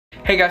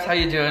Hey guys, how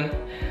you doing?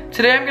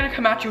 Today I'm gonna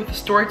come at you with a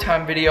story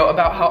time video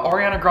about how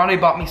Ariana Grande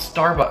bought me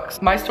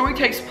Starbucks. My story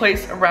takes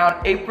place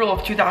around April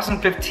of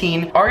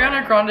 2015.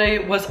 Ariana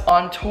Grande was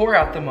on tour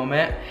at the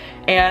moment,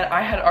 and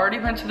I had already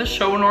been to the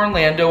show in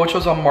Orlando, which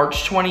was on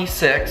March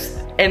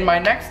 26th. And my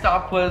next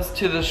stop was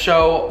to the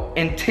show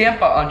in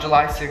Tampa on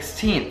July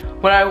 16th.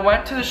 When I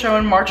went to the show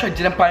in March, I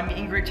didn't buy meet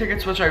and greet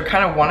tickets, which I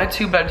kind of wanted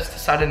to, but I just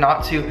decided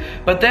not to.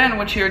 But then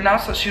when she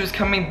announced that she was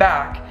coming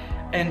back,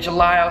 in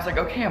July, I was like,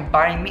 okay, I'm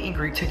buying meet and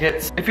greet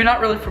tickets. If you're not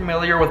really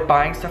familiar with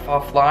buying stuff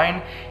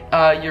offline,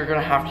 you're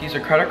gonna have to use a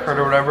credit card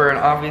or whatever, and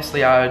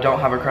obviously I don't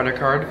have a credit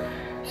card.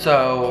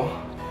 So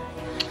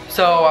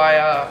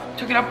I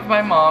took it up with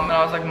my mom, and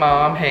I was like,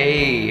 Mom,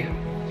 hey,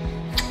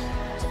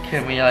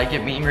 can we like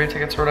get meet and greet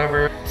tickets or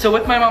whatever? So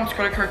with my mom's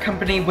credit card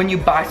company, when you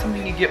buy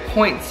something, you get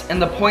points, and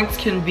the points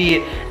can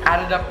be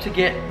added up to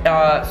get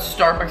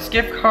Starbucks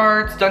gift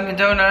cards, Dunkin'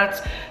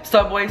 Donuts,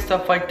 Subway,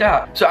 stuff like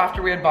that. So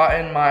after we had bought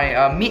in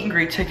my meet and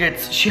greet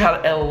tickets, she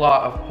had a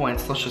lot of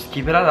points. Let's just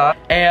keep it at that.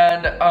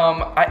 And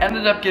I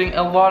ended up getting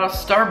a lot of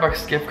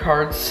Starbucks gift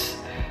cards.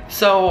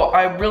 So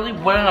I really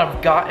wouldn't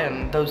have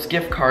gotten those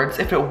gift cards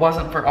if it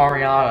wasn't for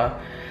Ariana.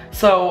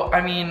 So,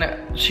 I mean,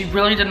 she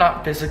really did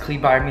not physically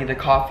buy me the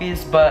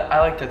coffees, but I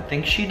like to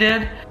think she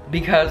did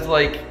because,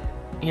 like,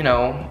 you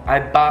know, I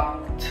bought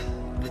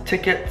the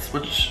tickets,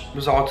 which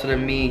resulted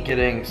in me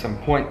getting some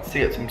points to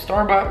get some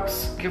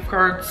Starbucks gift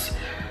cards.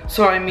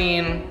 So, I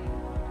mean,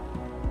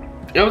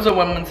 it was a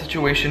win-win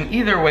situation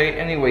either way,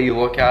 any way you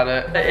look at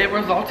it. It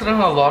resulted in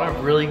a lot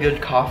of really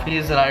good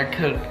coffees, and I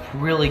could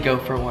really go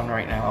for one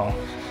right now.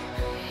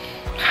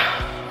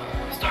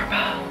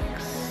 Starbucks.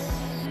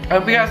 I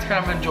hope you guys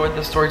kind of enjoyed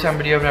this storytime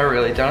video. I've never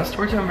really done a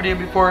storytime video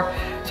before,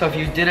 so if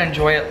you did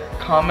enjoy it,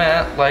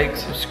 comment, like,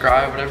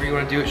 subscribe, whatever you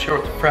want to do, share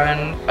with a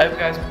friend. I hope you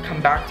guys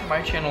come back to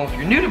my channel if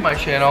you're new to my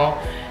channel,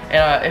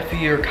 and if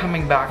you're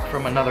coming back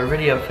from another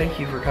video, thank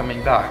you for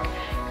coming back,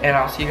 and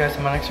I'll see you guys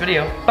in my next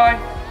video.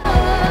 Bye!